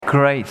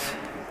Great.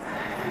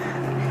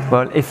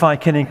 Well, if I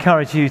can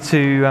encourage you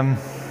to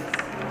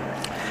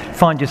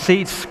find your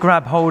seats,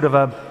 grab hold of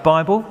a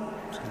Bible.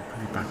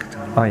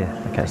 Oh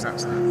yeah, okay.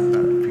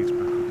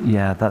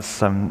 Yeah,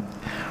 that's. I'm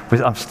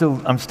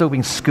still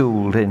being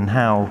schooled in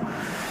how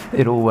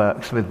it all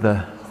works with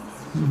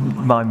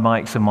my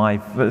mics and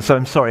my. So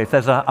I'm sorry if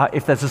there's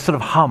a sort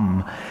of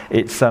hum.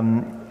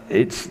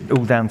 It's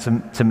all down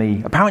to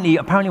me. Apparently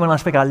when I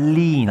speak, I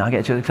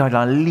get too excited,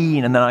 I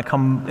lean, and then I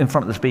come in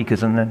front of the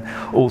speakers, and then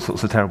all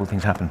sorts of terrible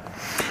things happen.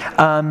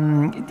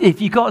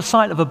 If you've got a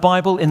sight of a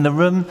Bible in the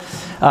room,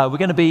 we're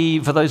going to be,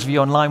 for those of you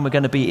online, we're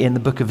going to be in the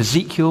book of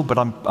Ezekiel, but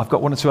I've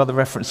got one or two other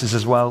references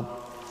as well.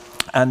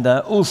 And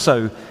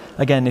also,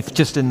 again, if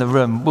just in the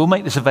room, we'll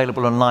make this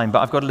available online, but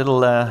I've got a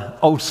little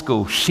old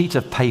school sheet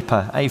of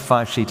paper,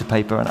 A5 sheet of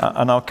paper,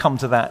 and I'll come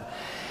to that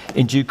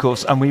in due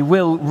course, and we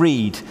will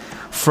read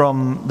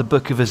from the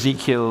book of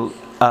Ezekiel.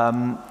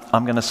 I'm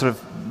going to sort of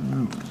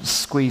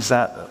squeeze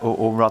that,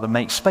 or rather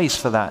make space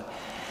for that,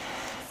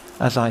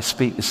 as I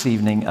speak this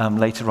evening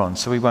later on.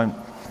 So we won't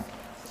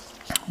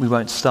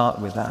start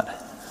with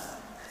that.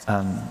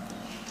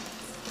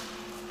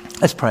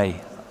 Let's pray.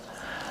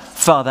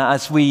 Father,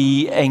 as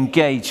we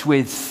engage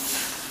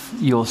with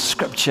your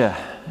scripture,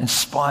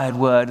 inspired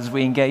word, as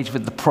we engage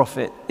with the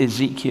prophet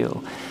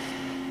Ezekiel,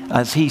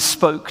 as he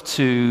spoke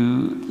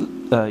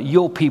to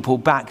your people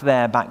back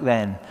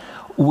then,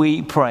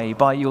 we pray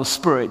by your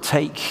Spirit,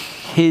 take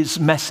his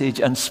message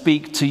and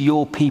speak to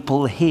your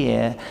people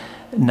here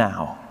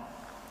now.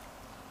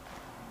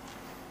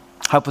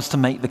 Help us to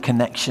make the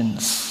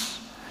connections.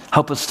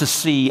 Help us to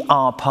see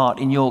our part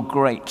in your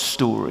great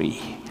story,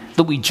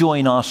 that we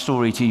join our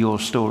story to your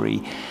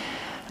story,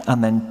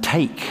 and then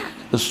take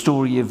the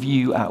story of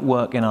you at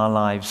work in our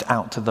lives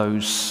out to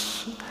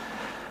those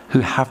who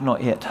have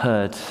not yet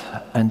heard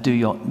and do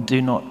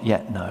not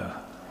yet know.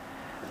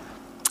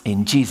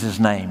 In Jesus'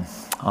 name,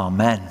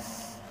 amen.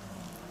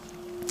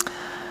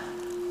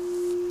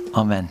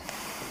 Amen.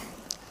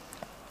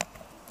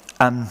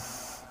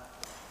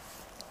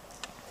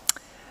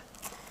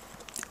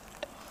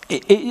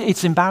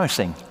 It's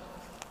embarrassing,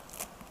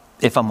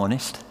 if I'm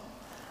honest.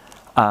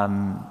 A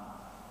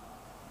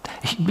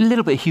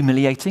little bit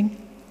humiliating,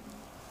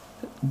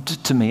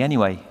 to me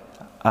anyway.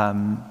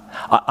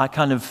 I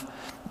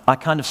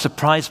kind of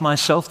surprised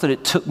myself that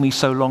it took me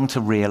so long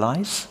to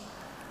realize.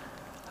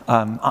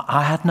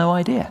 I had no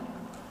idea.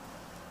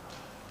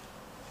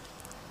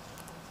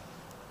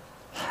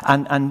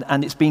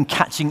 And it's been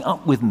catching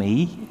up with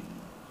me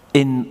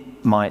in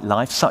my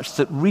life, such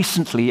that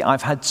recently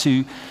I've had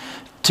to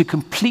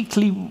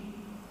completely,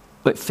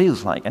 it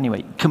feels like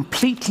anyway,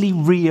 completely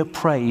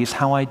reappraise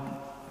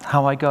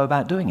how I go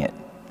about doing it.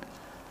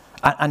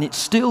 And it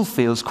still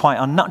feels quite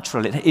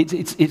unnatural. It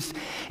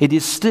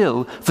is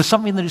still, for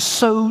something that is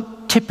so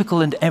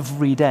typical and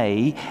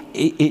everyday,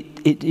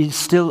 it is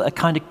still a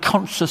kind of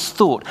conscious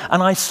thought.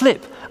 And I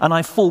slip and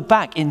I fall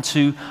back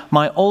into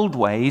my old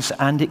ways,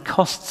 and it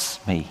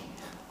costs me.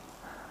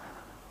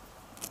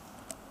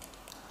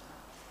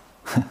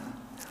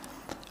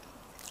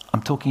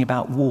 I'm talking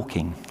about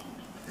walking.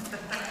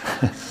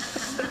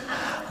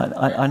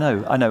 I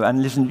know.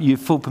 And listen, you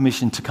have full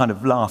permission to kind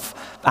of laugh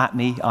at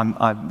me.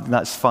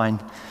 That's fine.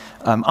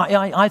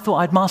 I thought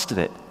I'd mastered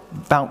it.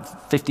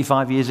 About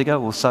 55 years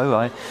ago or so,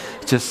 I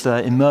just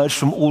emerged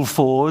from all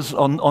fours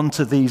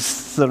onto these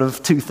sort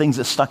of two things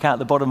that stuck out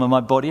the bottom of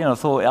my body, and I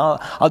thought,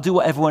 I'll do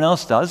what everyone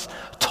else does: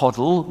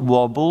 toddle,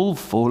 wobble,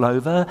 fall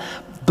over,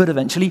 but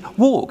eventually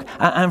walk.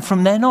 And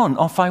from then on,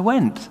 off I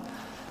went.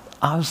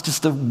 I was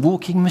just a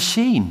walking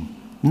machine.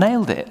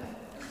 Nailed it.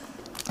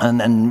 And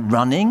then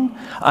running,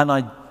 and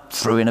I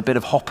threw in a bit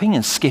of hopping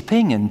and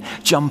skipping and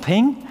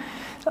jumping,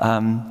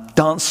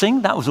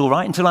 dancing. That was all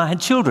right until I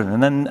had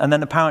children, and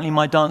then apparently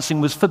my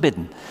dancing was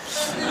forbidden.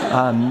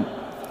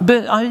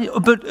 But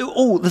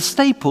the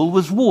staple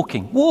was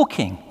walking.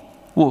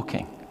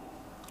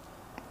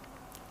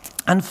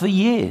 And for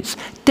years,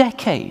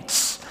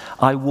 decades,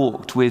 I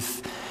walked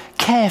with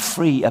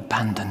carefree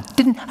abandon.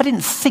 I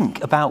didn't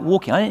think about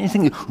walking. I didn't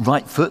think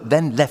right foot,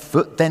 then left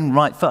foot, then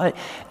right foot.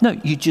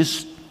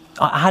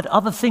 I had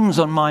other things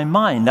on my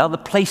mind, other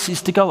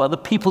places to go, other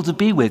people to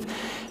be with.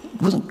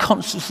 I wasn't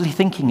consciously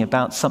thinking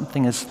about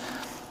something as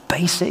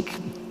basic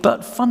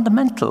but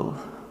fundamental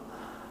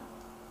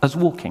as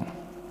walking.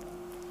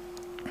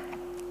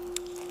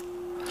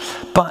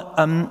 But,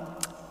 and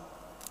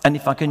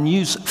if I can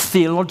use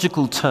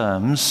theological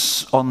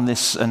terms on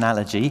this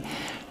analogy,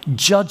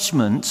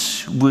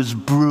 judgment was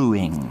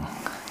brewing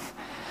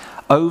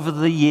over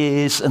the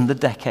years and the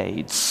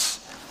decades.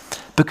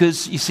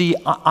 Because, you see,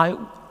 I've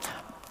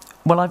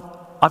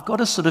got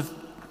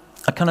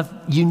a kind of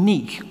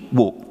unique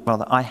walk.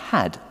 Rather, I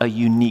had a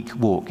unique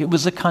walk. It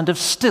was a kind of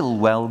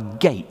Stillwell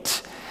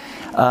gait.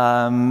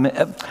 When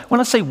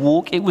I say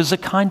walk, it was a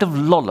kind of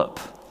lollop.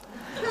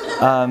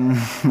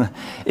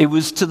 It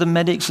was, to the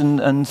medics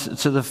and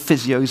to the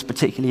physios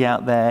particularly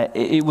out there,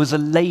 it was a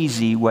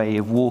lazy way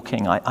of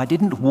walking. I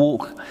didn't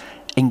walk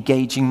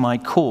engaging my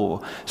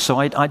core, so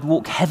I'd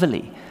walk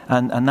heavily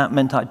And that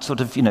meant I'd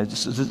sort of,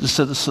 the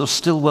sort of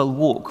Stillwell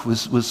walk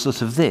was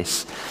sort of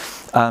this.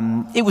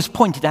 It was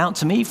pointed out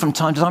to me from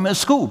time to time at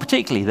school,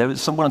 particularly. There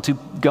was one or two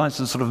guys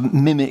that sort of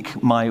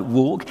mimic my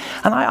walk,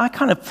 and I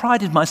kind of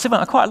prided myself,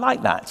 and I quite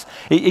liked that.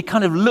 It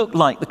kind of looked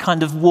like the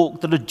kind of walk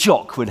that a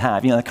jock would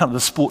have, kind of the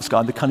sports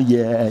guy, the kind of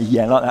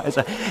yeah, like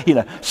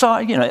that. So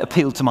I, it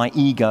appealed to my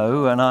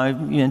ego, and I,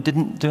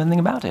 didn't do anything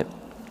about it.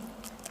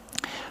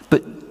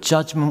 But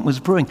judgment was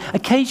brewing.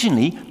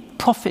 Occasionally,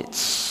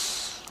 prophets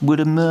would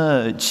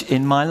emerge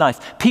in my life.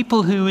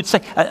 People who would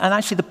say, and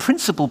actually the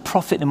principal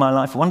prophet in my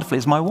life, wonderfully,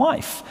 is my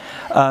wife,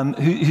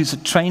 who's a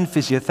trained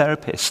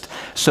physiotherapist,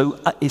 so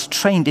is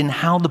trained in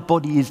how the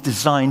body is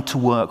designed to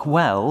work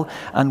well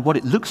and what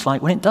it looks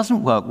like when it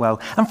doesn't work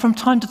well. And from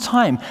time to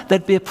time,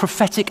 there'd be a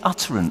prophetic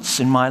utterance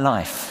in my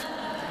life.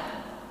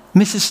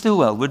 Mrs.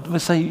 Stillwell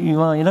would say,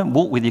 well, you don't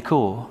walk with your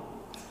core.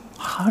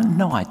 I have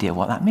no idea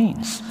what that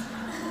means.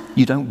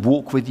 You don't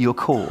walk with your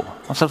core.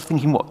 I was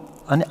thinking, what?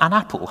 An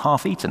apple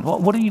half eaten.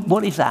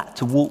 What is that,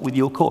 to walk with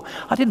your core?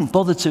 I didn't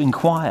bother to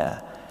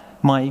inquire.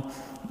 My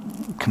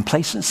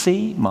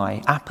complacency,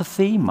 my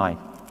apathy, my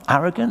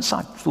arrogance,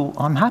 I thought,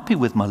 I'm happy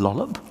with my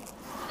lollop.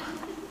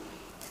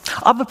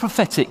 Other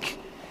prophetic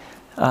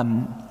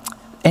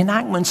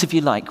enactments, if you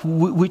like,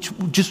 which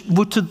just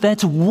were there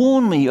to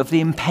warn me of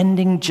the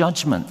impending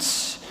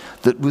judgments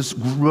that was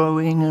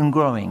growing and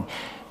growing.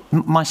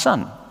 My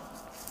son,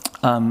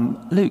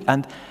 Luke,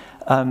 and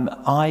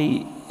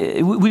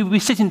we were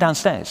sitting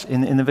downstairs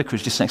in the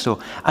vicarage just next door,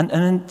 and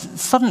then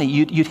suddenly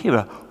you'd hear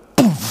a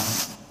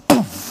poof,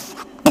 poof,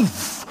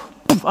 poof,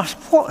 poof. I said,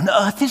 what on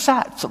earth is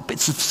that? Sort of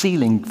bits of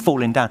ceiling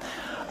falling down.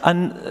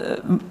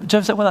 And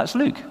Joe said, well, that's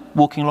Luke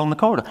walking along the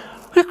corridor.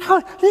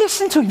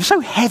 Listen to him, so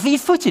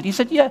heavy-footed. He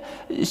said, yeah.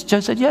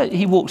 Joe said, yeah,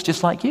 he walks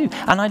just like you.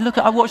 And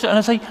I watch it and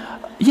I say,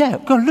 yeah,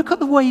 God, look at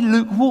the way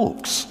Luke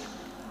walks.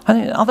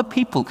 And other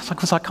people,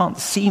 because I can't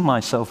see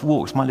myself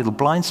walk, it's my little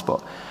blind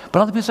spot.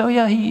 But other people say, oh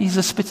yeah, he's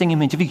a spitting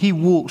image of you. He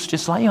walks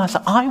just like you. I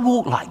said, I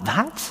walk like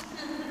that?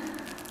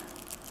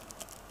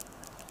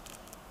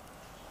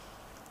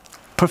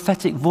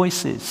 Prophetic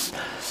voices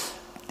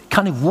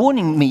kind of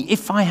warning me,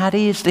 if I had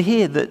ears to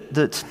hear,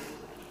 that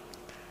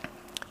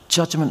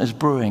judgment is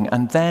brewing.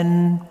 And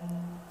then,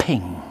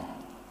 ping.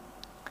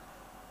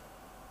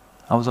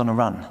 I was on a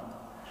run.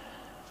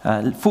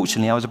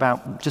 Fortunately, I was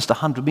about just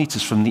 100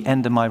 meters from the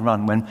end of my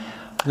run when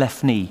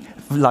left knee,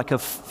 like a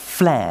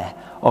flare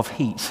of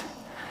heat,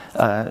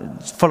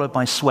 followed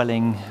by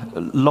swelling.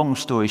 Long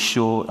story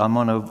short, I'm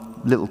on a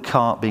little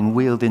cart being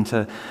wheeled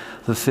into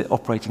the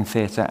operating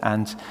theatre,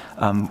 and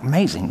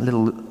amazing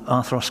little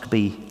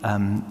arthroscopy.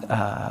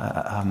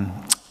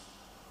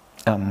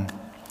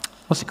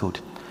 What's it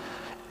called?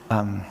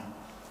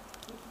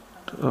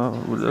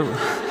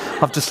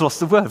 I've just lost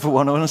the word for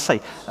what I want to say.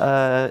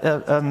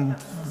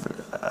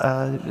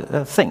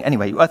 Thing.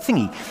 Anyway, a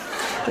thingy.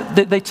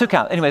 They took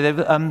out. Anyway,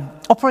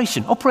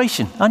 operation.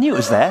 I knew it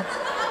was there.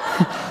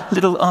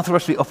 Little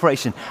arthroscopy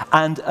operation,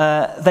 and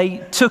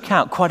they took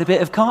out quite a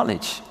bit of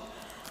cartilage.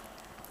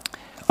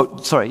 Oh,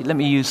 sorry. Let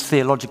me use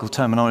theological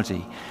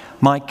terminology.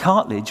 My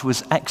cartilage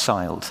was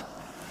exiled,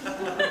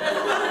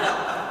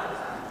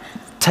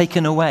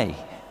 taken away,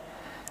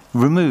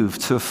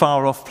 removed to a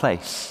far-off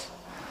place.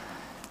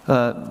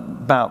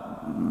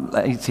 About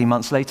 18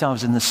 months later, I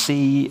was in the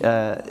sea,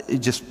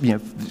 just,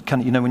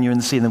 kind of, when you're in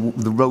the sea and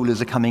the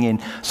rollers are coming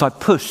in. So I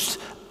pushed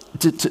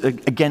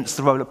against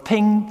the roller,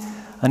 ping,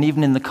 and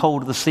even in the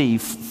cold of the sea,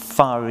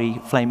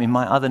 fiery flame in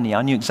my other knee.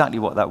 I knew exactly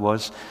what that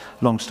was.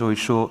 Long story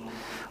short,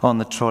 on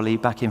the trolley,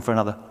 back in for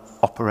another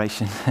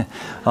operation,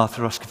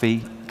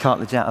 arthroscopy,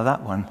 cartilage out of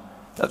that one.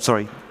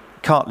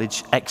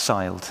 Cartilage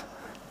exiled.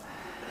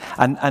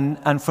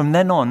 And from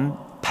then on,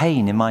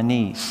 pain in my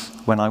knees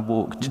when I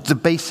walk. It's the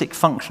basic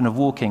function of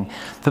walking.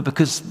 But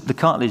because the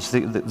cartilage,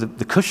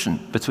 the cushion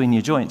between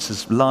your joints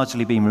has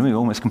largely been removed,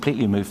 almost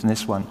completely removed from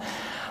this one,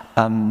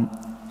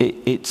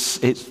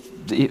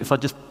 if I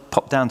just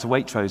pop down to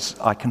Waitrose,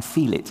 I can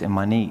feel it in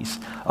my knees.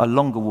 A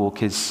longer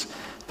walk is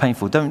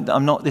painful.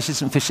 This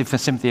isn't fishing for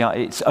sympathy,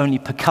 it's only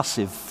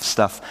percussive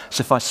stuff.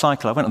 So if I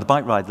cycle, I went on the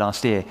bike ride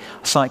last year,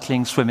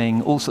 cycling,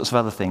 swimming, all sorts of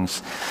other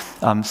things.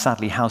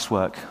 Sadly,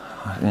 housework.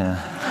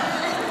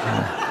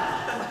 Yeah.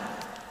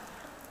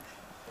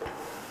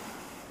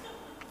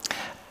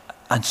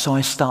 And so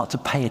I start to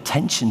pay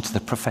attention to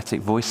the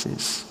prophetic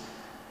voices.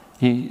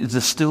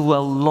 The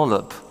Stillwell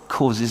lollop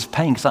causes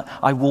pain because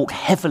I walk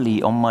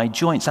heavily on my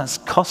joints. That's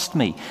cost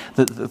me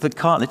the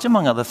cartilage,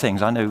 among other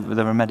things. I know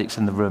there are medics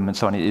in the room and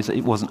so on.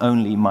 It wasn't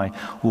only my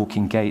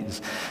walking gait,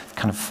 it's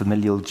kind of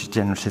familial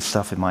degenerative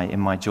stuff in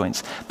my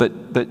joints. But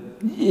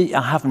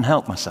I haven't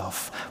helped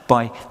myself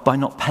by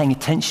not paying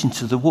attention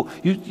to the walk.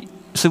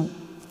 So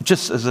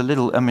just as a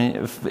little,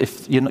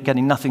 if you're not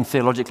getting nothing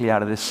theologically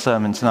out of this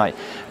sermon tonight,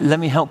 let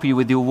me help you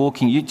with your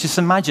walking. You just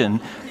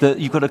imagine that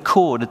you've got a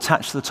cord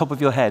attached to the top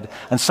of your head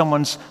and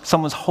someone's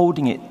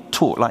holding it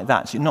taut like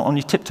that. So you're not on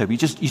your tiptoe,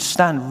 but you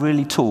stand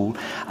really tall,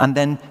 and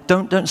then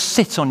don't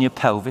sit on your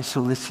pelvis.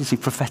 This is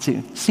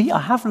prophetic. See,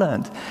 I have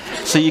learned.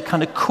 So you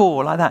kind of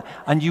core like that,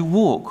 and you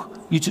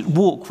walk You just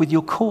walk with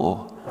your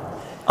core.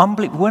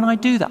 Unbelievable. When I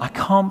do that, I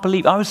can't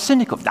believe. I was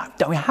cynical.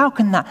 How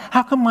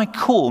can my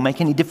core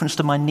make any difference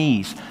to my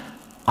knees?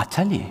 I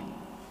tell you,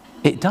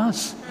 it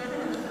does.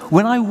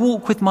 When I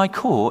walk with my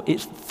core,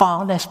 it's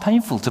far less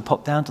painful to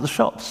pop down to the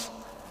shops.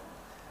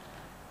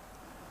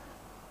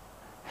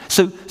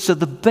 So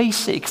the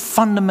basic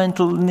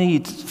fundamental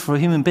need for a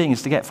human being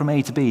is to get from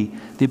A to B,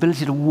 the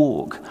ability to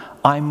walk.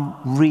 I'm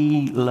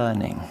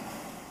relearning.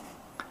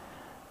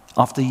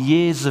 After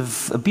years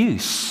of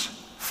abuse,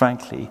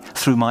 frankly,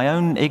 through my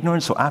own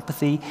ignorance or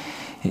apathy,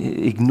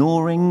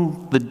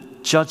 ignoring the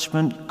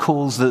judgment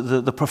calls,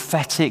 the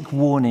prophetic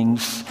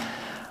warnings,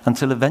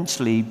 until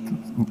eventually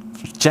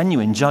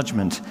genuine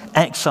judgment,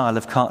 exile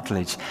of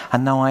cartilage,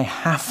 and now I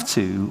have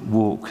to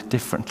walk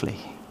differently.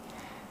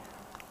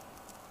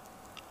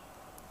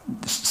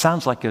 This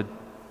sounds like a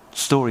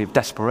story of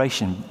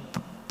desperation,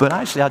 but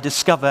actually I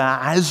discover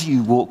as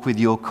you walk with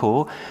your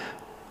core,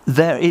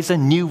 there is a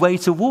new way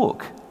to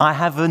walk. I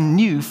have a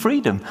new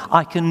freedom.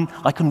 I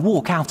can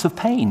walk out of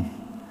pain.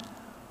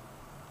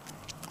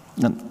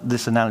 Now,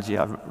 this analogy,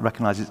 I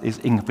recognize, is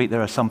incomplete.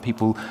 There are some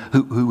people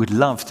who would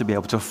love to be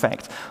able to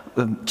affect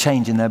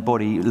change in their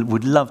body,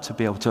 would love to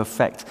be able to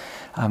affect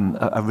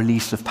a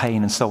release of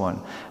pain and so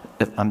on.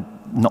 I'm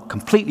not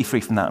completely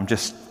free from that. I'm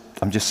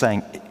just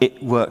saying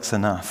it works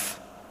enough.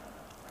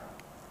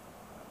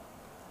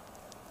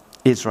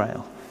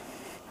 Israel,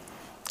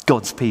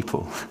 God's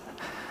people,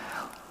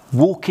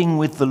 walking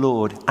with the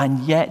Lord, and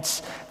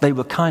yet they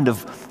were kind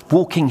of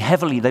walking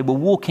heavily, they were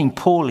walking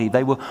poorly,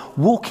 they were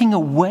walking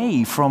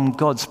away from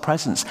God's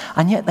presence,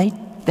 and yet they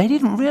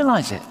didn't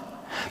realize it.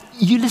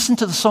 You listen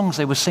to the songs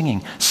they were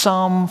singing.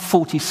 Psalm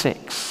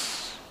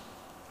 46,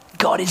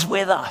 God is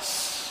with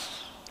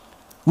us.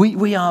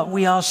 We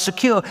are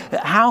secure.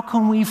 How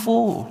can we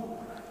fall?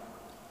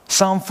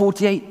 Psalm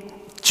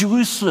 48,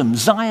 Jerusalem,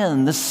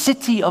 Zion, the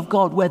city of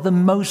God where the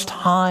Most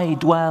High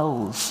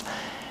dwells.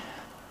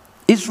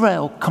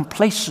 Israel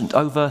complacent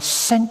over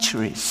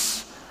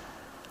centuries.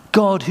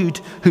 God who'd,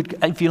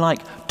 if you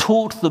like,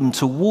 taught them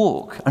to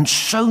walk and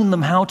shown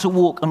them how to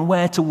walk and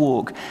where to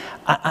walk,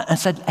 and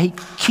said, hey,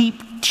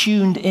 keep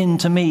tuned in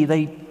to me.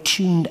 They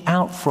tuned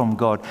out from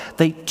God.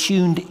 They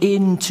tuned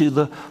into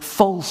the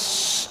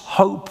false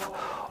hope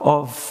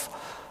of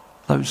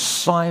those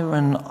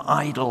siren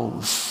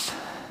idols,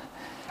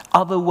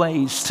 other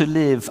ways to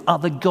live,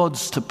 other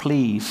gods to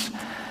please.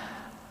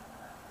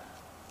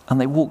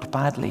 And they walked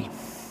badly.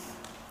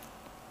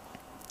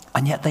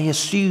 And yet they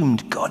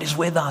assumed God is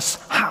with us.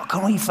 How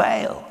can we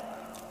fail?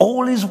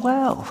 All is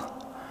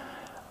well.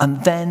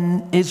 And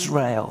then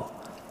Israel.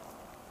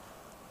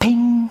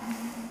 Ping!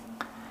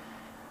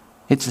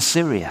 It's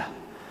Assyria.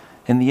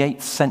 In the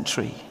 8th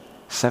century,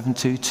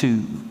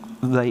 722,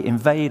 they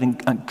invade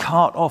and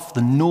cart off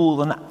the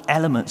northern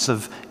elements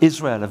of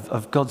Israel,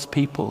 of God's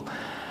people.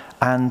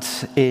 And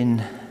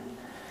in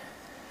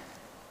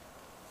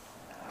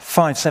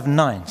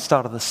 579,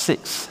 start of the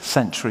 6th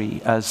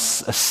century,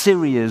 as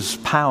Assyria's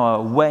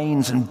power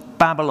wanes and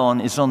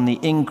Babylon is on the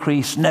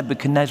increase.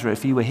 Nebuchadnezzar,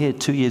 if you were here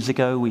 2 years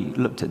ago, we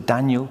looked at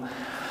Daniel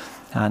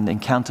and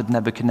encountered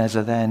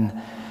Nebuchadnezzar then.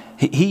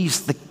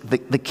 He's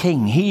the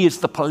king. He is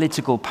the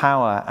political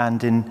power.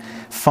 And in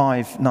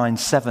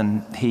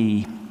 597,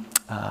 he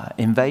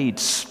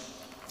invades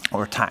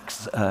or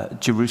attacks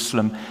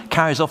Jerusalem,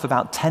 carries off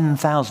about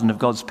 10,000 of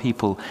God's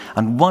people.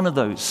 And one of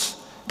those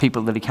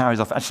people that he carries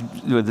off,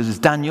 actually, this is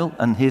Daniel,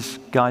 and his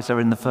guys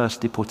are in the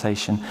first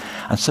deportation,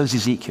 and so is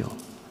Ezekiel.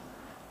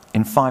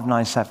 In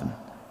 597,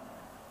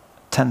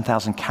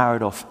 10,000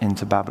 carried off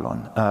into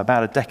Babylon.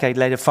 About a decade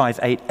later,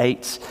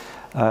 588,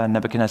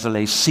 Nebuchadnezzar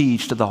lays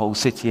siege to the whole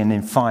city, and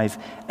in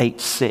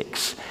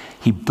 586,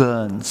 he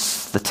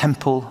burns the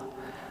temple,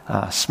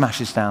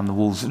 smashes down the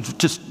walls,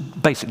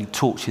 just basically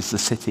torches the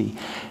city.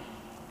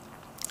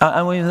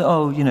 And we,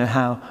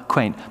 how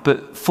quaint.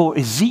 But for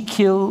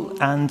Ezekiel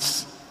and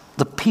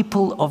the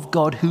people of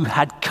God who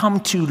had come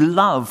to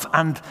love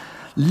and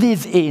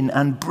live in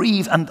and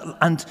breathe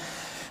and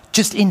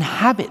just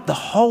inhabit the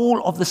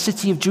whole of the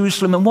city of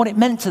Jerusalem and what it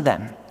meant to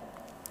them,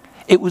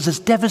 it was as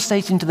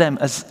devastating to them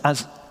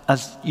as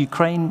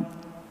Ukraine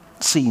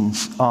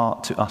scenes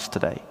are to us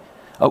today.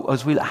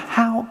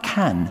 How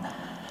can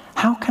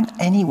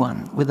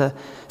anyone with a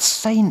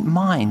sane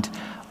mind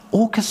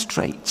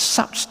orchestrate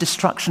such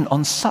destruction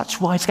on such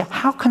wide scale?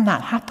 How can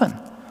that happen?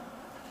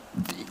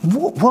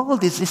 What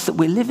world is this that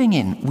we're living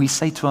in? We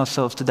say to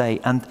ourselves today,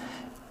 and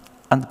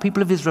the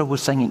people of Israel were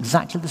saying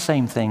exactly the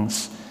same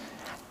things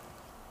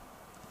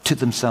to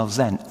themselves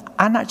then,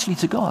 and actually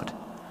to God.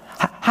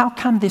 How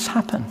can this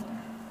happen?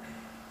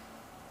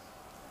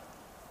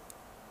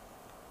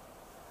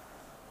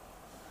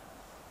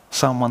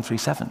 Psalm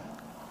 137,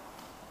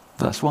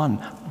 verse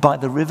 1. By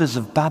the rivers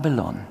of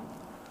Babylon,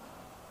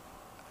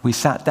 we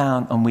sat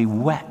down and we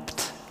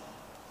wept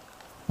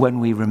when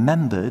we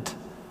remembered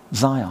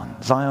Zion.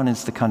 Zion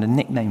is the kind of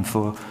nickname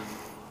for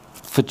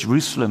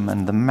Jerusalem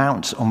and the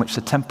mount on which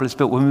the temple is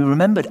built. When we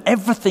remembered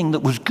everything that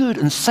was good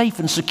and safe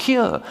and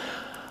secure,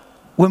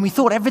 when we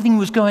thought everything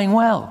was going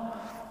well,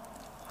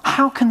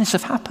 how can this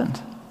have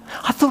happened?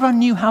 I thought I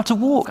knew how to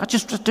walk. I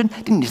just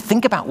didn't need to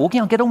think about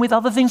walking. I'll get on with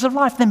other things of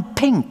life. Then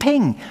ping,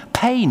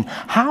 pain.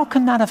 How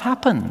can that have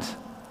happened?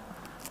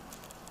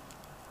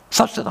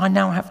 Such that I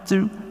now have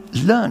to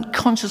learn,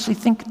 consciously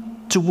think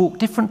to walk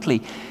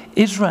differently.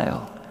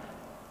 Israel,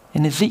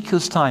 in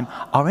Ezekiel's time,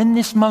 are in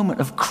this moment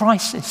of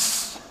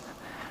crisis,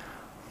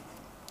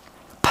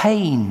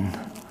 pain,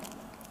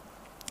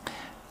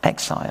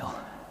 exile.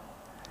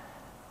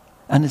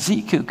 And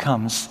Ezekiel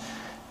comes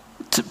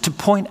to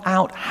point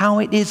out how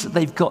it is that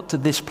they've got to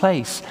this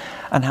place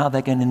and how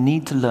they're going to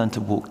need to learn to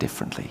walk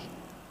differently.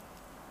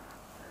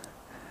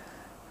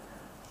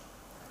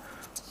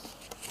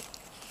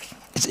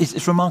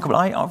 It's remarkable.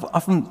 I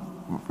often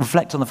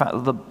reflect on the fact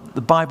that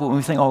the Bible, when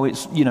we think,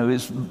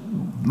 it's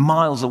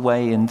miles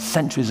away and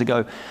centuries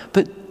ago,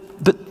 but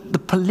the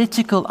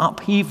political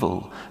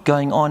upheaval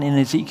going on in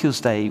Ezekiel's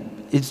day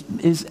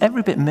is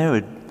every bit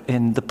mirrored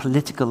in the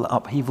political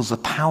upheavals, the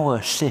power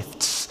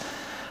shifts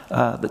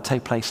that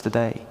take place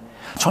today.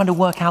 Trying to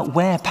work out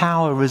where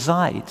power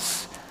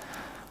resides.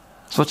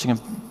 I was watching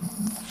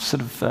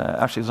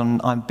actually it was on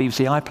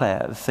BBC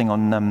iPlayer, a thing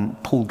on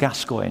Paul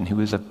Gascoigne, who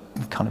was a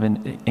kind of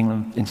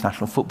England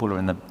international footballer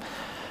in the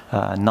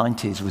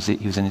 90s,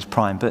 he was in his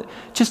prime. But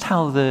just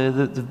how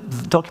the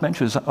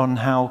documentary was on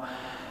how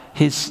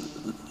his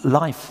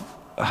life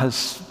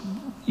has,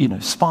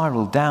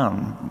 spiraled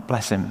down,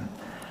 bless him,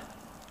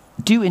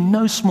 due in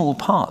no small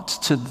part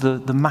to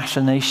the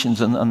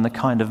machinations and the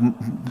kind of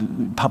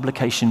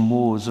publication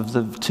wars of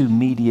the two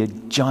media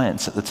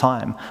giants at the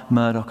time,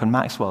 Murdoch and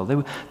Maxwell.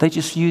 They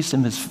just used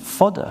him as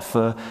fodder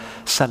for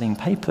selling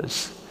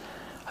papers.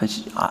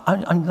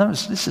 I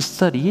noticed this is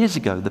 30 years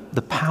ago,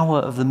 the power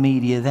of the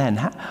media then.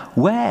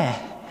 Where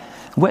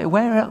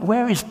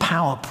is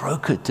power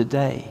brokered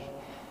today?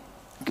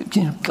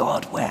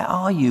 God, where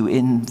are you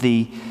in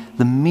the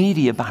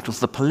media battles,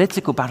 the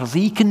political battles,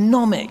 the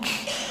economic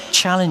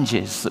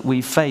challenges that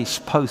we face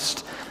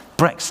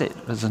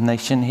post-Brexit as a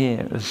nation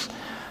here, as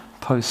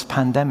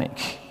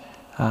post-pandemic,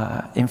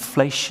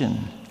 inflation,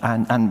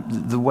 and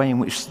the way in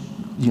which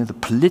the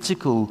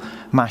political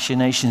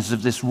machinations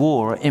of this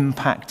war are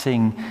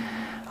impacting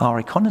our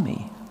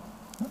economy,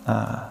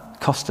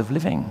 cost of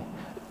living.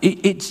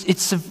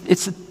 It's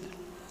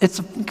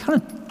a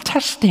kind of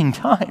testing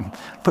time,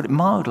 put it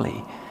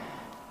mildly.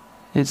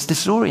 It's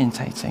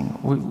disorientating.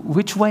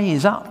 Which way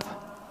is up?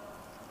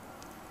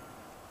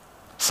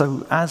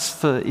 So as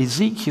for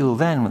Ezekiel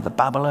then, with the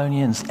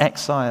Babylonians,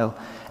 exile,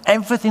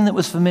 everything that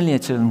was familiar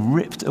to them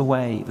ripped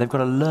away. They've got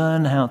to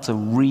learn how to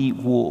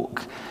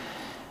re-walk.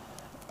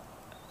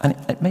 And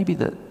it may be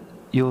that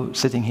you're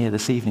sitting here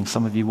this evening,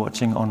 some of you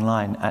watching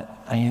online,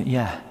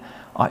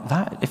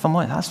 if I'm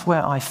honest, that's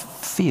where I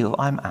feel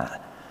I'm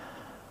at.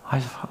 I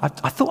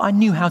thought I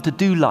knew how to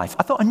do life.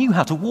 I thought I knew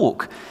how to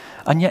walk.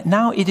 And yet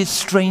now it is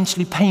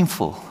strangely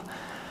painful.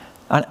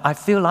 And I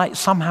feel like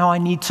somehow I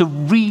need to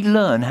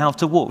relearn how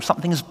to walk.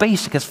 Something as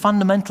basic, as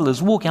fundamental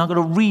as walking, I've got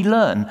to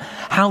relearn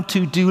how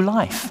to do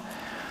life.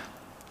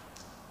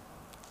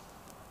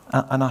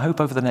 And I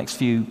hope over the next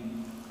few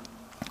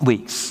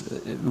weeks,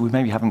 we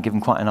maybe haven't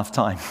given quite enough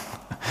time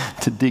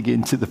to dig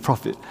into the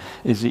prophet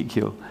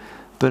Ezekiel.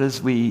 But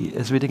as we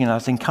dig in,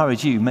 I'd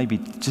encourage you, maybe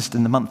just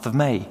in the month of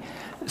May,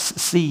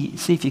 see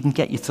if you can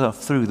get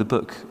yourself through the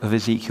book of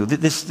Ezekiel.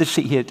 This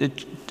sheet here,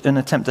 an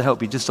attempt to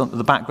help you just on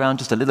the background,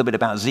 just a little bit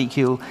about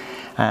Ezekiel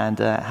and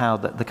how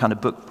the kind of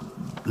book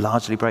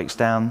largely breaks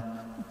down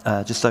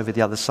just over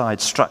the other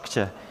side,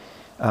 structure.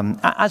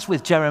 As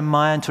with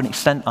Jeremiah and to an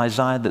extent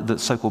Isaiah, the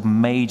so-called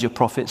major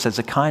prophets, there's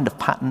a kind of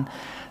pattern.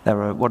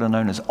 There are what are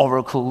known as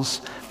oracles.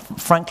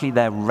 Frankly,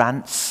 they're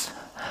rants.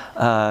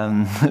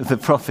 The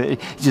prophet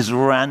just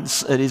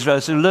rants at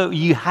Israel. So look,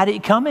 you had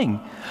it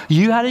coming.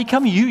 You had it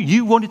coming.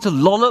 You wanted to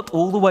lollop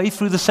all the way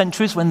through the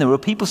centuries when there were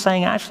people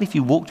saying, actually, if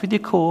you walked with your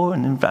core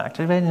and in fact,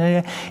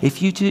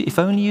 if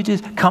only you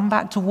just come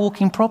back to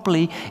walking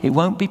properly, it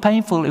won't be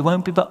painful. It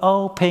won't be, but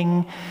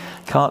ping,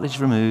 cartilage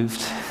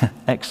removed,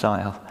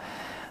 exile.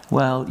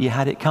 Well, you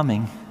had it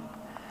coming.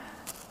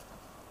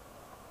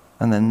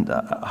 And then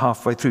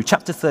halfway through,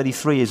 chapter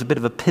 33 is a bit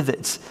of a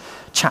pivot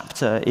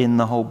chapter in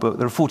the whole book.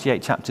 There are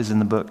 48 chapters in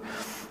the book.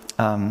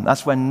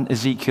 That's when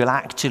Ezekiel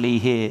actually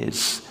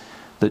hears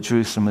that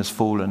Jerusalem has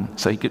fallen.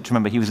 So you get to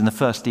remember, he was in the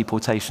first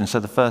deportation.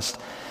 So the first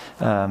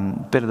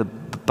bit of the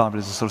Bible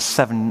is sort of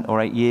 7 or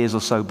 8 years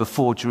or so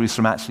before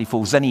Jerusalem actually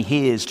falls. Then he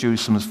hears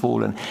Jerusalem has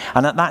fallen.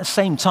 And at that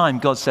same time,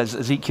 God says,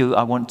 Ezekiel,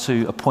 I want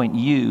to appoint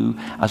you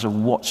as a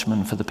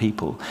watchman for the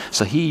people.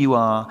 So here you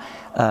are,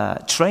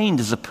 trained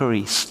as a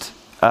priest.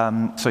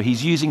 So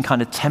he's using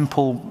kind of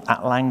temple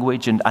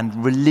language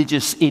and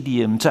religious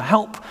idiom to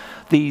help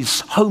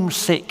these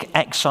homesick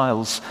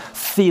exiles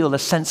feel a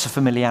sense of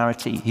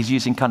familiarity. He's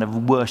using kind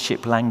of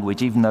worship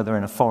language, even though they're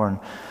in a foreign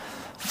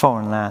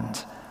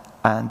land.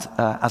 And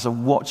as a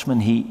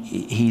watchman,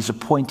 he's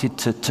appointed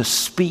to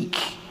speak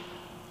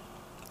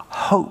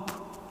hope,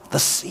 the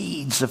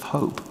seeds of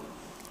hope,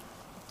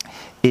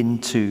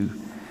 into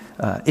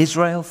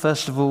Israel,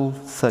 first of all,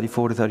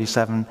 34 to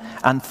 37,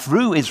 and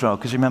through Israel,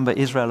 because remember,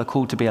 Israel are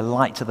called to be a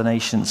light to the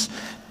nations,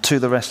 to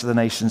the rest of the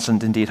nations,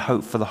 and indeed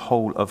hope for the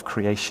whole of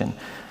creation.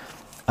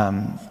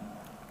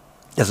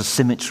 There's a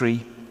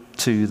symmetry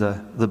to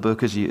the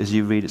book as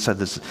you read it. So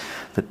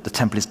the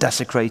temple is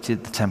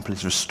desecrated, the temple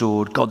is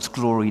restored, God's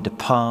glory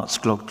departs,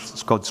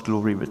 God's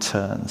glory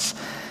returns.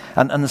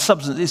 And the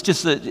substance is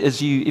just that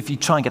if you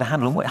try and get a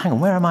handle on, hang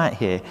on, where am I at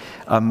here?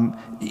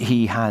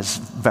 He has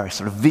various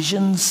sort of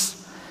visions.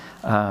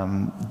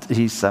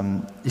 He's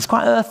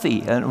quite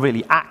earthy and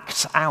really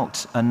acts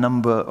out a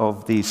number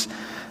of these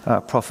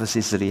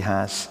prophecies that he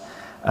has.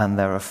 And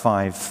there are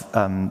 5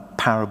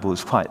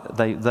 parables.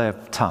 They're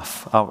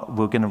tough.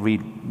 We're going to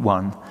read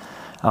one.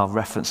 I'll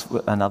reference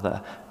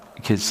another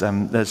because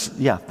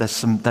there's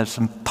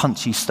some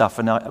punchy stuff,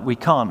 and we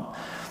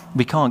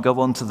can't go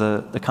on to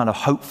the kind of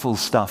hopeful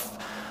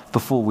stuff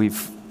before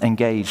we've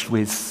engaged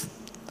with,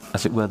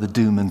 as it were, the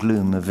doom and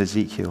gloom of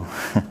Ezekiel.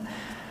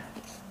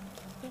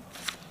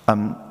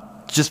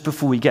 Just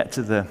before we get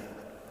to the...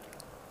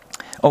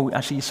 Oh,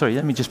 actually, sorry,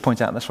 let me just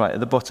point out, that's right, at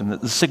the bottom,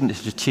 that the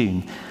signature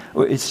tune,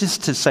 it's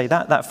just to say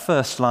that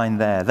first line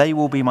there, they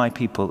will be my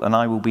people and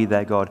I will be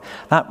their God,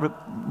 that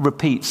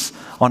repeats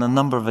on a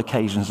number of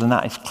occasions, and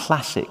that is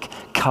classic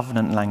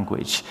covenant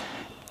language.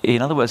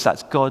 In other words,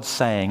 that's God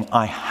saying,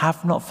 I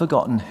have not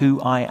forgotten who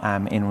I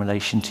am in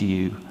relation to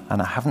you,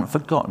 and I haven't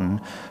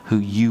forgotten who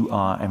you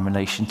are in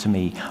relation to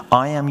me.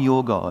 I am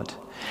your God,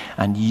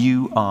 and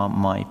you are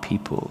my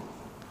people.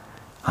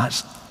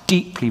 That's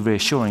deeply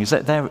reassuring, is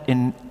that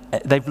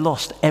they've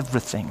lost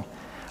everything.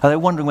 They're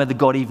wondering whether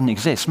God even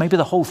exists. Maybe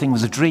the whole thing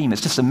was a dream,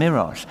 it's just a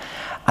mirage.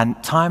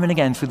 And time and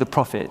again through the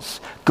prophets,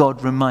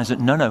 God reminds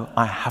them, no,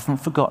 I haven't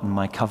forgotten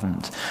my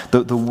covenant.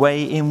 The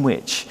way in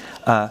which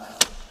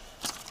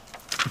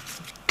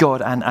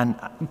God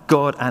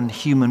and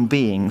human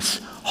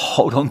beings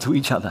hold on to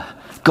each other.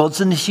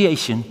 God's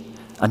initiation,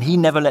 and he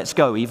never lets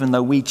go, even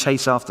though we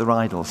chase after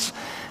idols.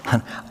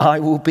 And I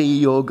will be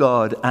your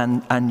God,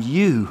 and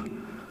you,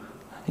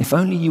 if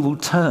only you will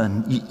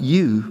turn,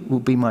 you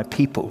will be my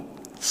people.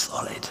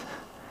 Solid.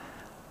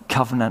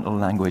 Covenantal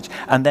language.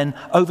 And then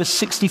over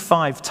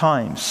 65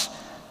 times,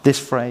 this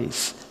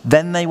phrase,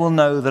 then they will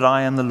know that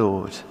I am the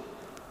Lord.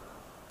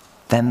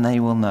 Then they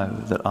will know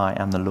that I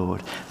am the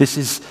Lord. This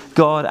is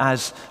God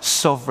as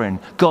sovereign.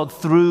 God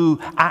through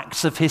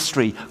acts of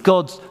history.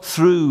 God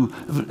through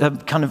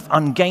kind of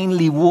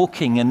ungainly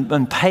walking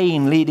and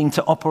pain leading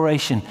to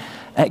operation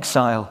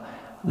exile.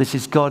 This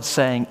is God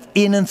saying,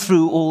 in and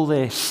through all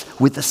this,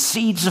 with the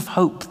seeds of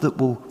hope that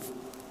will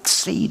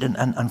seed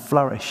and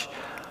flourish,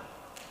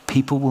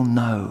 people will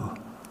know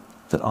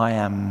that I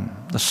am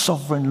the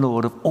sovereign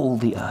Lord of all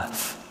the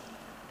earth.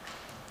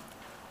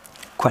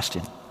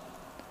 Question,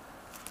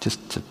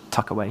 just to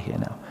tuck away here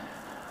now.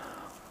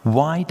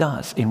 Why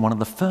does, in one of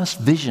the first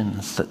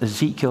visions that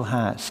Ezekiel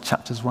has,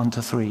 chapters 1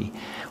 to 3,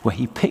 where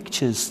he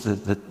pictures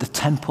the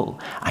temple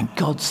and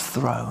God's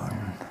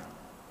throne,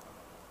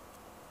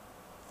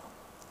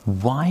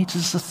 why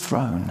does the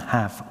throne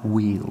have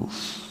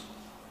wheels?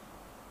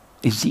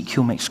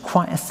 Ezekiel makes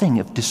quite a thing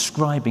of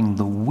describing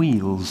the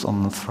wheels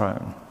on the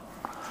throne.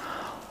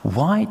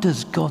 Why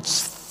does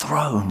God's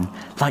throne,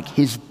 like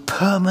his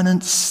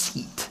permanent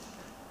seat,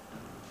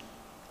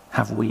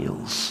 have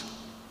wheels?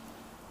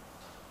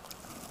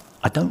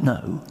 I don't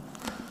know,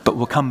 but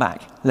we'll come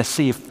back. Let's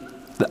see if...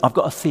 I've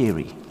got a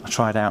theory. I'll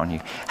try it out on you.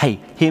 Hey,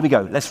 here we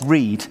go. Let's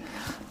read.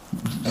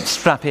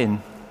 Strap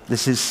in.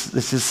 This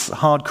is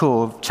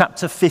hardcore.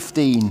 Chapter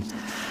 15,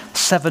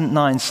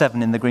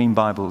 797 in the Green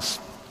Bibles.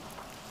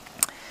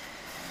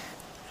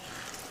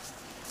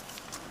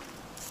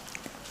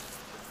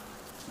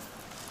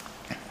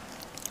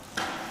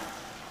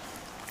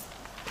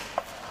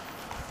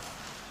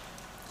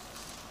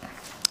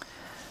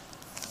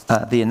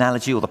 The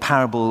analogy or the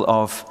parable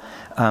of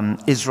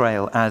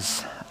Israel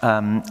as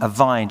a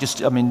vine. Just,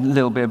 a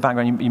little bit of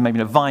background. You maybe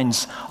know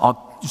vines are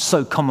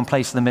so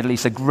commonplace in the Middle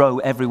East. They grow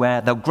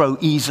everywhere. They'll grow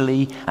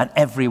easily and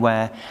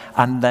everywhere.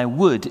 And their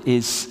wood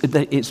it's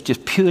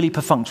just purely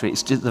perfunctory.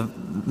 It's just the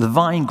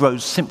vine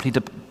grows simply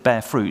to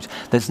bear fruit.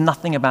 There's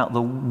nothing about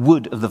the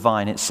wood of the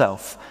vine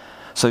itself.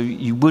 So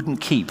you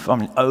wouldn't keep,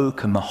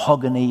 oak and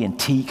mahogany and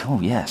teak. Oh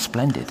yeah,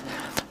 splendid.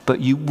 But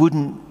you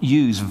wouldn't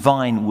use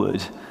vine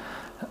wood.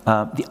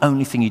 The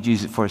only thing you'd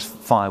use it for is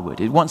firewood.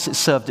 Once it's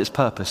served its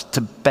purpose to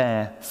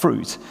bear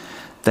fruit,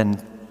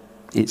 then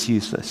it's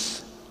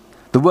useless.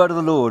 The word of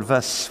the Lord,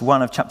 verse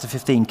 1 of chapter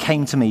 15,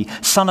 came to me,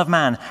 Son of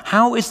man,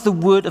 how is the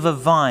wood of a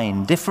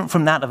vine different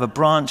from that of a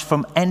branch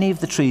from any of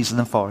the trees of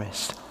the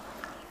forest?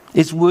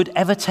 Is wood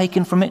ever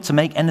taken from it to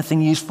make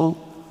anything useful?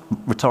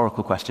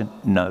 Rhetorical question,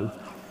 no.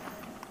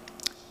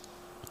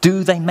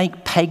 Do they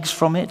make pegs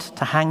from it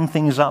to hang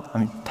things up?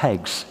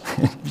 Pegs.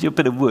 If you're a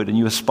bit of wood and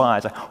you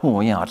aspire to,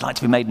 I'd like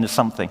to be made into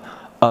something.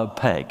 A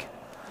peg.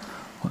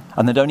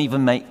 And they don't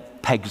even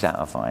make pegs out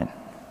of vine.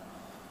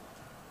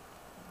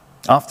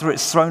 After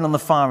it's thrown on the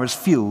fire as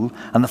fuel,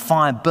 and the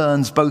fire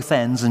burns both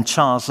ends and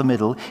chars the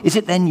middle, is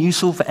it then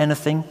useful for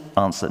anything?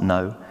 Answer,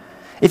 no.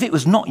 If it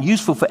was not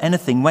useful for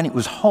anything when it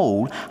was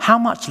whole, how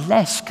much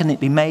less can it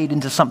be made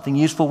into something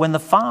useful when the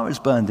fire has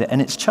burned it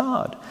and it's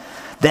charred?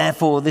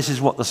 Therefore, this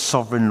is what the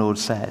sovereign Lord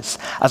says.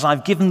 As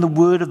I've given the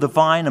wood of the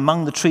vine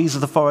among the trees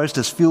of the forest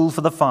as fuel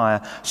for the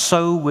fire,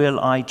 so will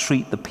I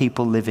treat the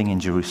people living in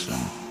Jerusalem.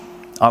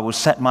 I will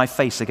set my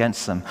face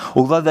against them.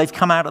 Although they've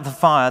come out of the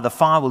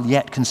fire will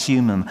yet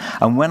consume them.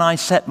 And when I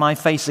set my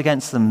face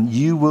against them,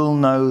 you will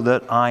know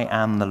that I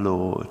am the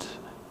Lord.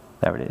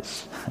 There it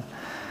is.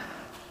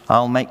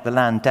 I'll make the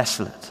land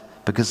desolate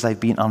because they've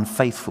been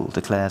unfaithful,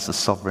 declares the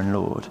sovereign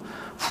Lord.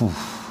 Whew.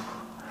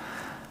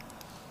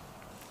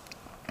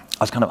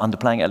 I was kind of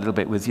underplaying it a little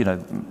bit with,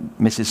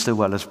 Mrs.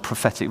 Stillweller's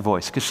prophetic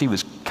voice, because she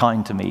was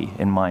kind to me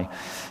in my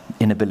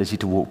inability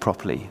to walk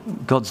properly.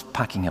 God's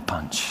packing a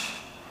punch.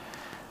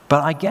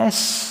 But I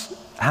guess,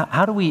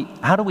 how do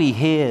we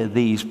hear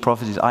these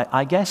prophecies?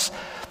 I guess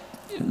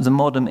the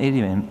modern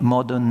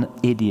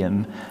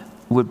idiom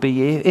would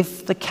be,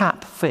 if the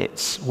cap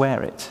fits,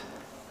 wear it.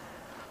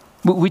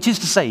 Which is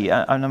to say,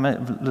 and I'm a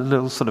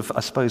little sort of, I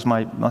suppose,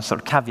 my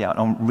sort of caveat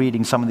on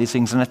reading some of these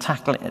things and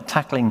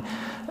tackling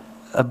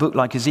a book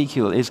like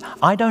Ezekiel is,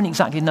 I don't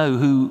exactly know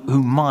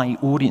who my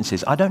audience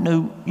is. I don't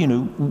know,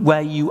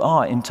 where you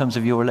are in terms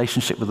of your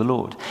relationship with the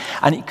Lord.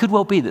 And it could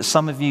well be that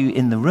some of you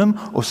in the room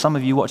or some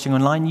of you watching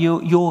online,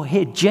 you're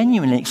here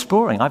genuinely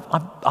exploring.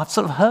 I've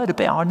sort of heard a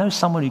bit. I know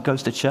someone who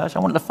goes to church. I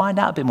wanted to find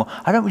out a bit more.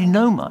 I don't really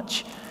know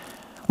much.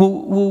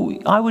 Well,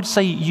 I would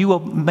say you are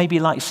maybe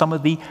like some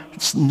of the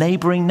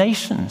neighboring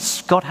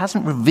nations. God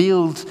hasn't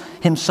revealed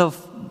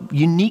himself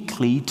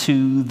uniquely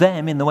to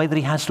them in the way that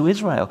he has to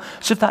Israel.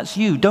 So if that's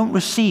you, don't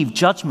receive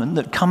judgment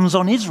that comes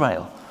on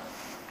Israel.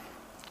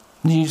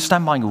 You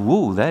stand by and go,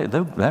 whoa,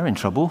 they're in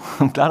trouble.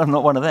 I'm glad I'm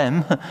not one of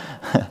them.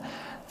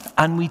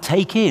 And we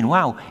take in,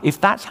 wow, if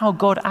that's how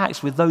God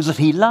acts with those that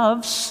he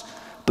loves,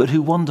 but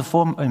who wander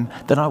from him,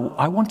 then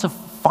I want to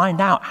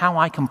find out how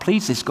I can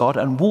please this God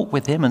and walk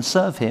with him and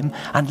serve him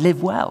and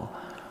live well.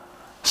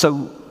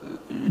 So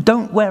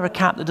don't wear a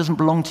cap that doesn't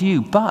belong to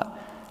you. But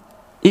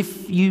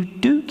if you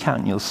do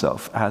count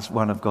yourself as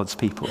one of God's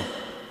people,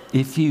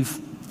 if you've,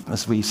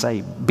 as we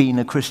say, been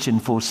a Christian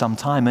for some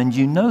time and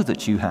you know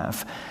that you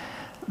have,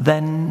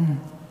 then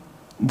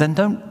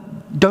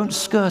don't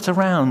skirt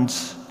around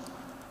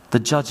the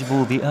judge of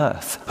all the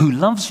earth, who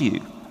loves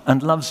you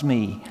and loves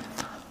me,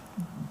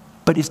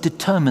 but is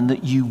determined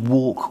that you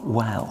walk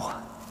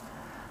well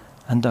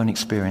and don't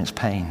experience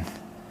pain.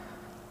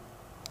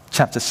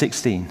 Chapter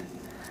 16,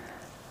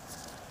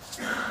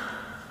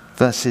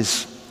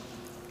 verses,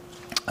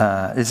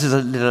 this is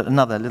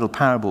another little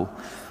parable.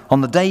 On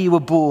the day you were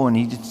born,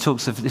 he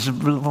talks of this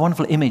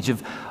wonderful image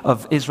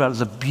of Israel as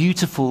a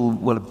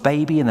beautiful, a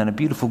baby and then a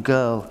beautiful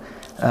girl.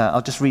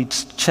 I'll just read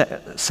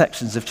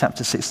sections of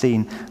chapter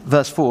 16,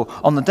 verse 4.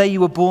 On the day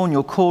you were born,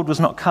 your cord was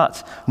not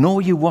cut, nor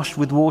were you washed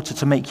with water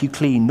to make you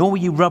clean, nor were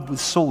you rubbed with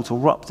salt or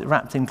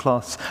wrapped in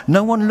cloths.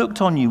 No one looked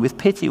on you with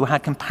pity or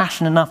had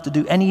compassion enough to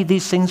do any of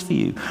these things for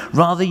you.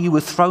 Rather, you were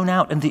thrown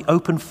out in the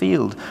open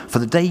field. For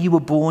the day you were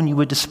born, you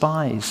were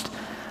despised.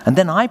 And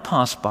then I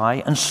passed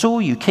by and saw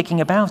you kicking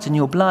about in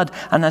your blood.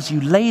 And as you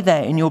lay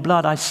there in your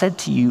blood, I said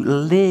to you,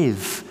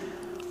 live.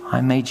 I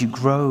made you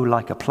grow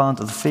like a plant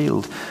of the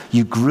field.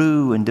 You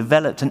grew and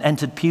developed and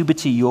entered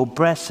puberty. Your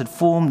breasts had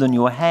formed and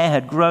your hair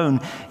had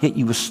grown, yet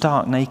you were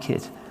stark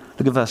naked.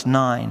 Look at verse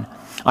 9.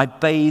 I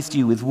bathed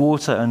you with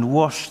water and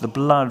washed the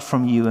blood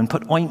from you and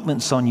put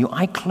ointments on you.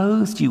 I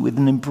clothed you with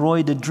an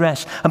embroidered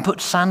dress and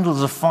put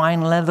sandals of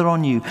fine leather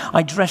on you.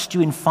 I dressed you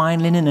in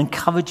fine linen and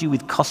covered you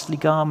with costly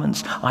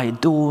garments. I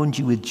adorned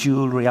you with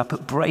jewelry. I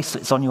put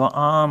bracelets on your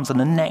arms and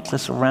a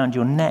necklace around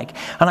your neck.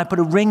 And I put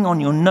a ring on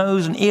your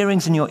nose and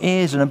earrings in your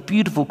ears and a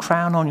beautiful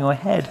crown on your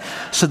head,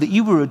 so that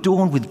you were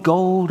adorned with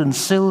gold and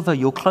silver.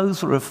 Your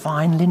clothes were of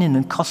fine linen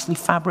and costly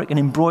fabric and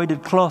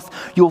embroidered cloth.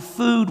 Your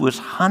food was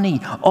honey,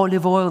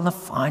 olive oil, and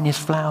the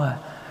finest flour.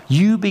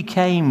 You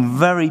became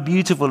very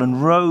beautiful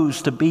and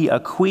rose to be a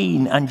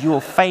queen, and your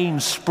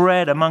fame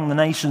spread among the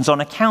nations on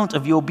account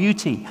of your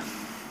beauty,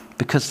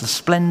 because the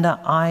splendor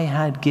I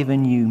had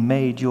given you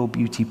made your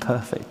beauty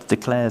perfect,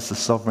 declares the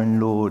sovereign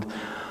Lord.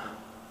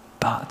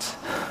 But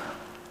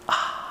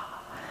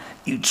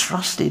you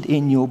trusted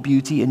in your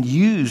beauty and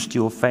used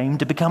your fame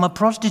to become a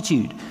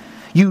prostitute.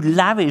 You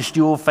lavished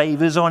your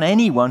favors on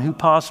anyone who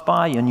passed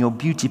by, and your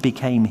beauty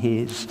became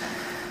his.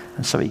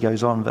 And so he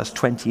goes on, verse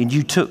 20, and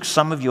you took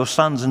some of your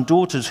sons and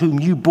daughters whom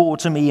you bore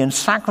to me and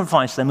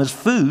sacrificed them as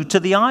food to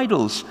the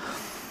idols.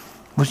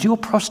 Was your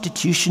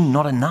prostitution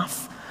not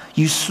enough?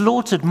 You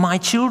slaughtered my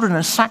children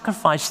and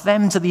sacrificed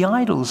them to the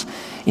idols.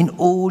 In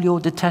all your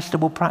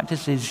detestable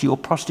practices, your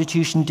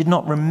prostitution did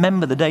not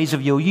remember the days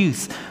of your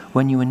youth,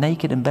 when you were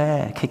naked and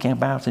bare, kicking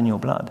about in your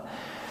blood.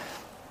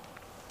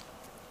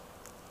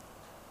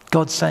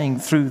 God's saying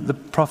through the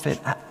prophet,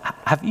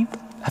 have you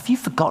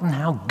forgotten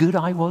how good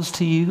I was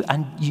to you,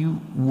 and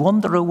you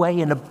wander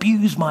away and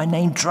abuse my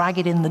name, drag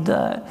it in the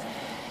dirt?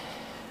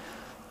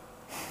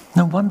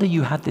 No wonder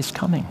you had this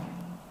coming.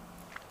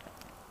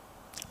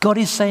 God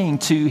is saying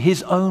to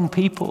his own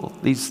people,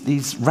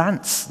 these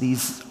rants,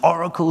 these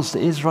oracles to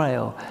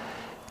Israel,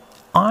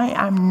 I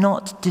am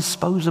not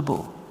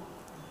disposable.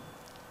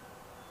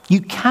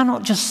 You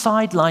cannot just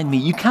sideline me.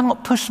 You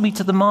cannot push me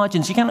to the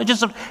margins. You cannot just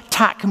sort of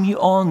tack me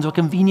on to a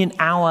convenient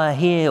hour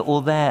here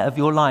or there of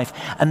your life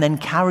and then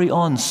carry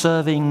on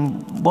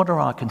serving, what are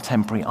our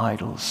contemporary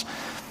idols?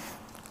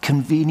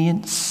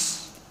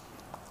 Convenience,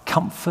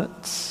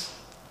 comforts.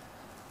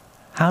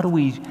 How do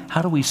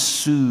we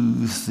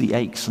soothe the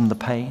aches and the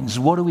pains?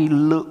 What do we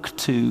look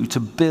to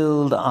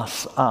build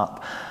us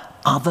up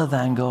other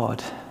than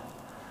God?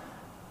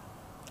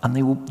 And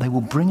they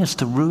will bring us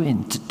to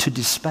ruin, to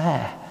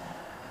despair.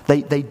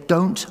 They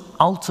don't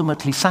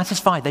ultimately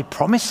satisfy. They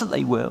promise that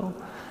they will.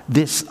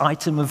 This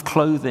item of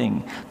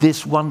clothing,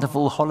 this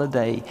wonderful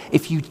holiday,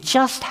 if you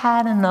just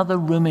had another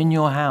room in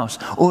your house,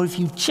 or if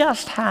you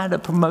just had a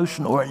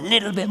promotion or a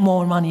little bit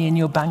more money in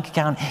your bank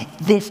account,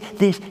 this.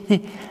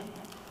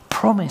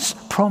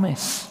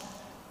 Promise,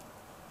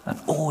 and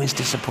always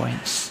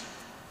disappoints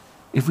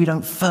if we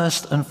don't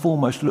first and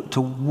foremost look to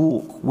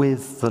walk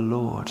with the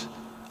Lord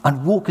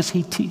and walk as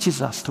he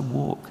teaches us to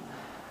walk.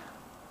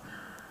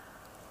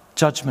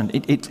 Judgment,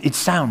 it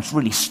sounds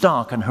really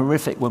stark and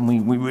horrific when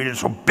we read it,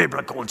 sort of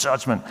biblical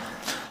judgment.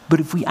 But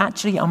if we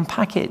actually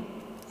unpack it,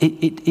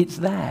 it's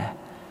there.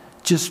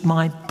 Just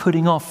my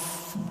putting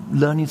off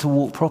learning to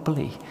walk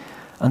properly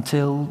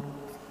until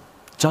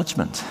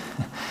judgment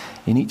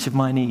in each of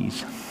my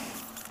knees.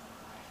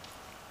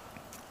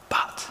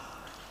 But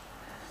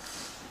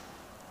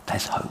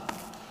there's hope.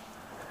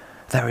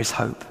 There is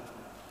hope.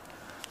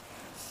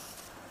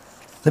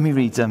 Let me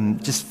read,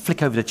 just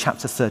flick over to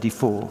chapter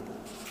 34.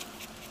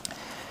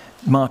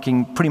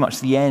 Marking pretty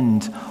much the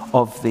end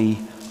of the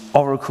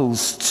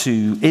oracles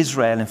to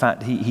Israel. In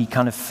fact, he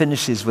kind of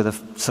finishes with a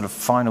sort of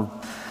final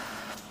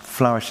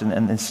flourish,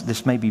 and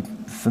this may be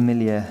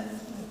familiar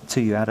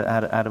to you out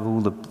of all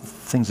the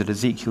things that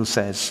Ezekiel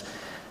says,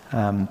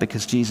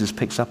 because Jesus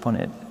picks up on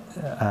it.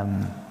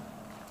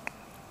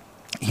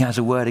 He has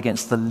a word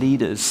against the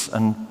leaders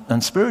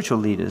and spiritual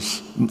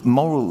leaders,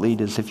 moral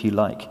leaders, if you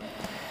like,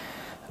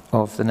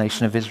 of the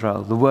nation of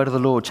Israel. The word of the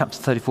Lord, chapter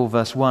 34,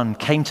 verse 1,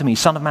 came to me,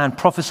 Son of man,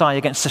 prophesy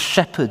against the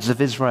shepherds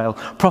of Israel.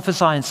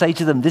 Prophesy and say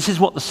to them, this is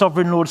what the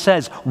sovereign Lord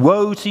says.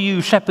 Woe to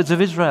you, shepherds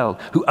of Israel,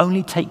 who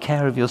only take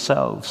care of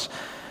yourselves.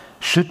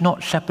 Should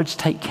not shepherds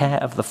take care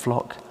of the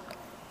flock?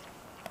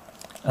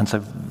 And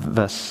so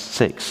verse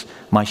 6,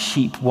 my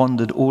sheep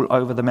wandered all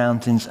over the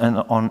mountains and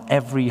on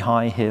every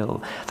high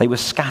hill. They were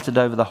scattered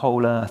over the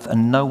whole earth,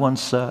 and no one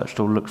searched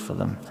or looked for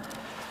them.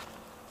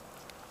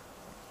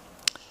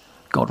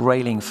 God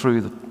railing through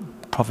the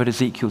prophet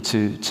Ezekiel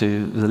to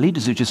the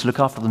leaders who just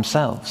look after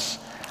themselves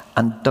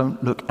and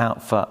don't look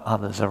out for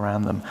others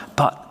around them.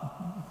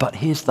 But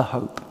here's the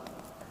hope.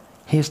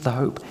 Here's the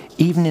hope.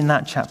 Even in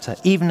that chapter,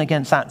 even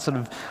against that sort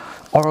of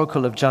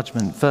oracle of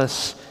judgment,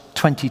 verse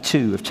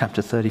 22 of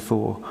chapter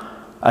 34.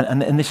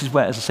 And this is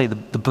where, as I say, the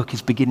book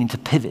is beginning to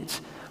pivot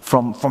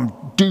from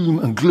doom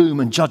and gloom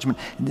and judgment,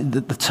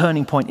 the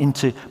turning point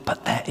into,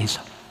 but there is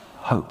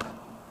hope.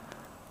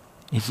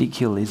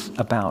 Ezekiel is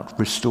about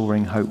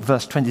restoring hope.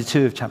 Verse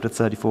 22 of chapter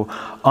 34,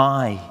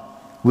 I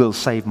will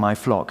save my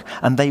flock,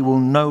 and they will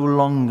no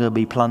longer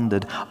be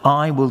plundered.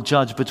 I will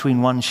judge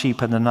between one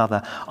sheep and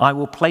another. I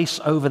will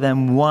place over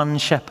them one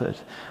shepherd,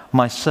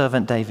 my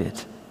servant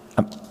David.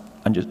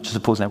 And just to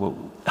pause there, well,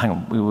 hang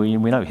on, we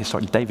know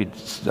historically David,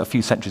 a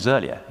few centuries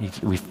earlier,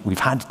 we've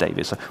had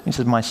David. So when he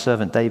says my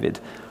servant David,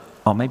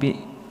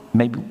 maybe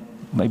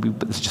but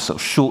this is just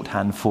sort of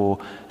shorthand for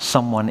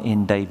someone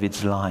in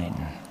David's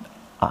line.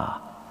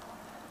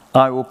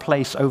 I will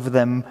place over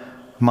them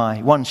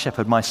my one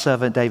shepherd, my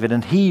servant David,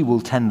 and he will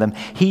tend them.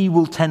 He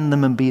will tend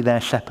them and be their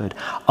shepherd.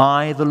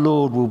 I, the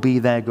Lord, will be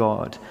their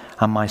God,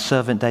 and my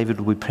servant David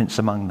will be prince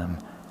among them.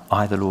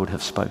 I, the Lord,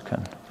 have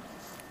spoken.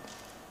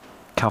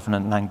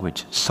 Covenant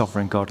language,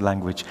 sovereign God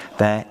language.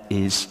 There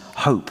is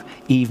hope,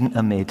 even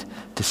amid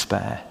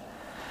despair.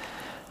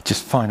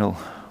 Just final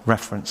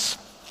reference.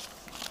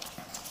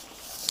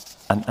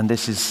 And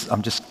this is,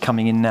 I'm just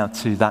coming in now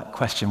to that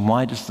question.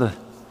 Why does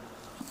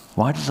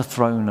the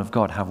throne of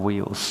God have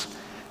wheels?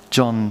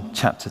 John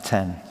chapter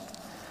 10,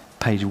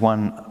 page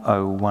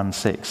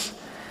 1016.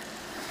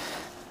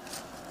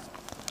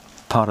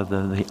 Part of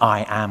the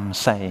I am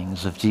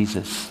sayings of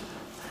Jesus.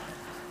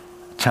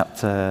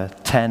 Chapter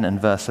 10 and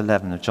verse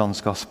 11 of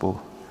John's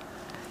Gospel.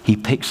 He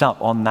picks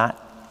up on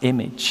that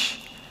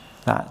image,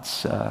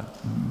 that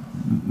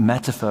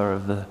metaphor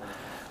of the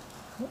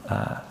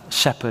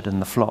shepherd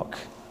and the flock.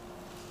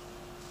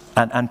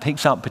 And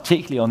picks up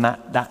particularly on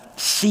that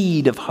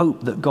seed of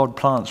hope that God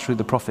plants through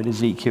the prophet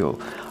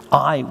Ezekiel.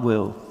 I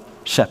will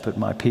shepherd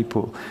my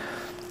people.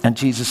 And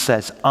Jesus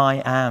says,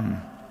 I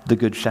am the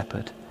good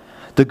shepherd.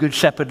 The good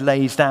shepherd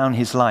lays down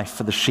his life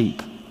for the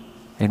sheep,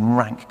 in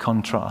rank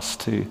contrast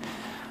to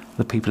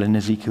the people in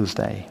Ezekiel's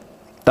day.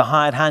 The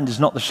hired hand is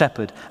not the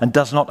shepherd and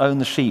does not own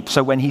the sheep.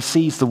 So when he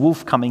sees the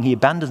wolf coming, he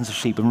abandons the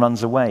sheep and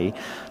runs away.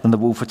 Then the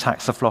wolf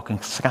attacks the flock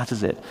and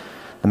scatters it.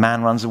 The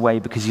man runs away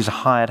because he's a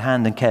hired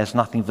hand and cares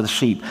nothing for the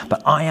sheep.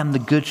 But I am the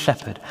good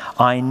shepherd.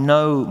 I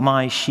know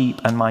my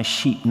sheep, and my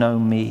sheep know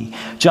me.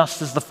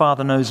 Just as the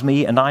Father knows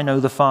me, and I know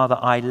the Father,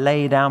 I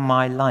lay down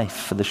my life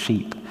for the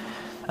sheep.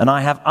 And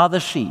I have other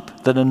sheep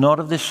that are not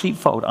of this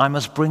sheepfold. I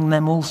must bring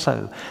them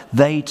also.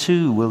 They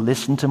too will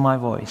listen to my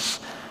voice.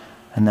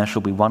 And there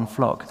shall be one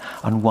flock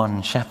and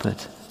one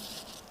shepherd.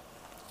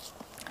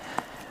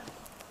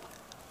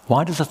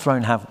 Why does a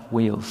throne have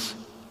wheels?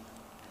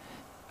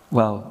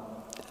 Well,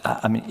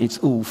 it's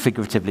all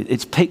figuratively.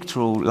 It's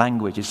pictorial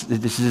language.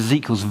 This is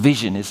Ezekiel's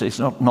vision. It's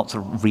not a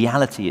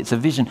reality. It's a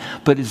vision.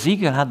 But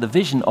Ezekiel had the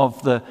vision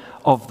of the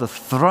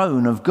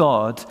throne of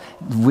God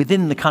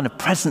within the kind of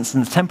presence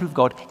and the temple of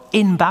God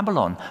in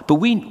Babylon. But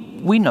we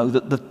know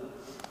that the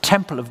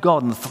temple of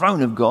God and the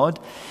throne of God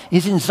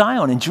is in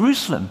Zion, in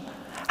Jerusalem.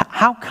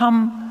 How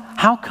come?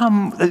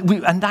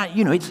 And that,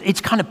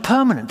 it's kind of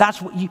permanent. That's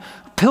what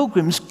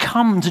pilgrims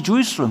come to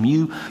Jerusalem.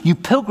 You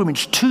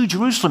pilgrimage to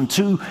Jerusalem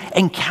to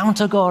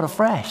encounter God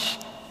afresh.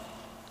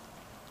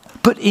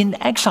 But in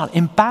exile,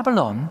 in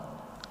Babylon,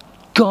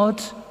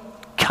 God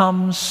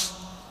comes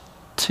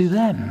to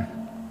them.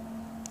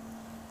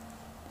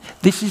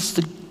 This is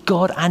the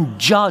God and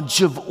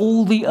judge of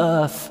all the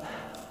earth,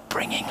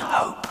 bringing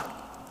hope.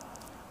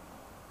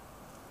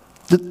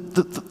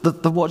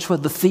 The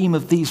watchword, the theme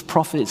of these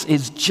prophets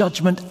is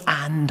judgment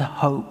and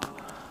hope.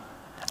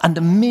 And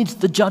amid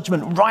the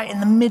judgment, right in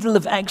the middle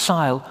of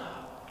exile,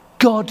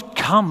 God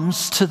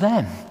comes to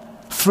them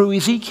through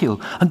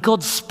Ezekiel. And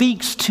God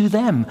speaks to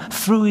them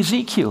through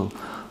Ezekiel.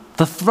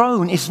 The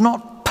throne is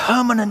not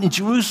permanent in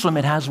Jerusalem,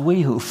 it has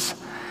wheels.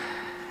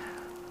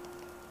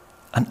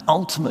 And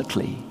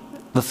ultimately,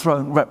 the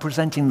throne,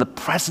 representing the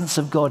presence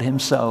of God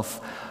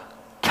himself,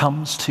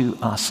 comes to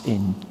us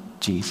in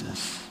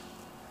Jesus.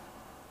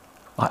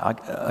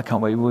 I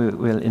can't wait.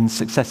 We'll in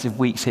successive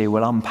weeks here,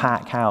 we'll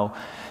unpack how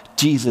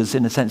Jesus,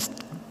 in a sense,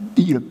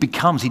 he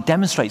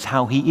demonstrates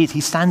how he is.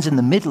 He stands in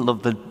the middle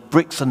of the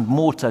bricks and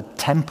mortar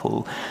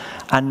temple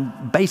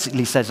and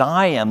basically says,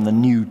 I am the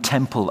new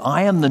temple.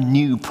 I am the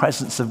new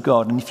presence of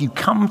God. And if you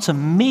come to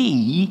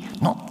me,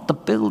 not the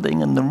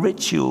building and the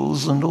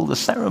rituals and all the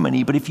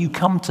ceremony, but if you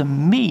come to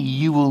me,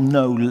 you will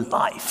know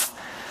life.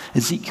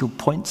 Ezekiel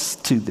points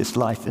to this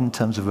life in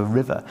terms of a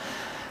river.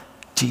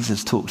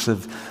 Jesus talks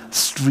of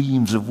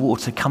streams of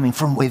water coming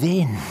from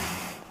within.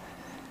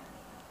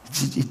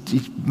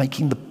 It's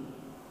making the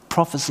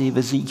prophecy of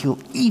Ezekiel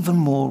even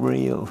more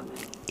real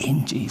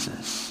in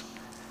Jesus.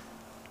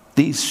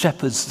 These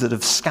shepherds that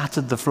have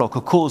scattered the flock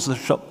or caused the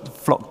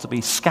flock to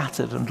be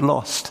scattered and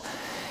lost,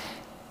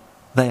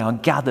 they are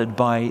gathered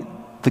by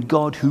the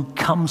God who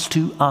comes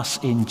to us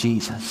in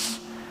Jesus.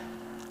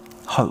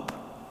 Hope.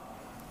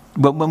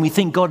 But when we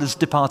think God has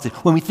departed,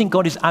 when we think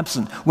God is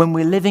absent, when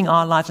we're living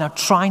our lives now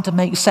trying to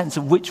make sense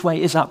of which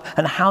way is up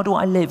and how do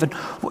I live, and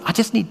I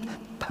just need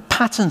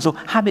patterns or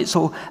habits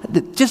or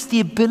just the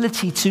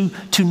ability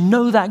to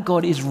know that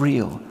God is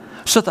real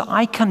so that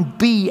I can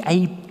be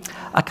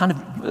a kind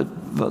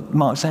of, what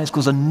Mark Sayers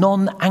calls a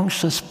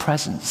non-anxious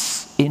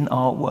presence in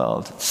our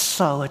world.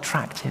 So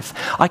attractive.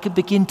 I could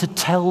begin to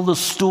tell the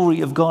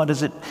story of God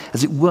as it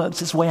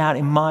works its way out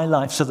in my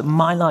life so that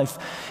my life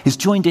is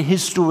joined to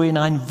his story, and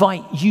I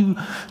invite you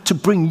to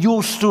bring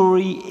your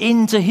story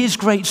into his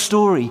great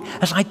story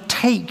as I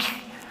take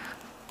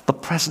the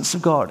presence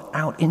of God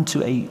out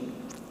into a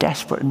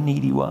desperate and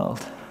needy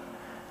world.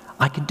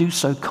 I can do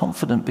so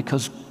confident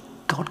because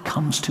God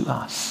comes to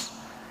us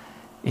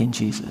in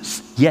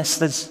Jesus. Yes,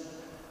 there's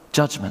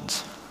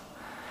judgment,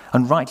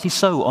 and rightly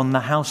so, on the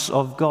house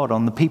of God,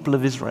 on the people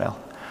of Israel.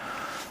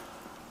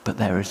 But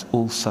there is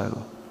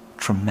also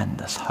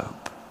tremendous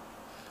hope.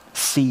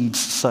 Seeds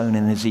sown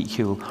in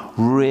Ezekiel,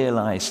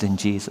 realized in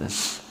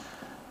Jesus,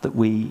 that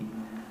we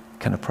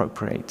can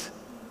appropriate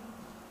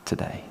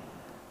today.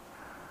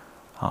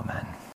 Amen.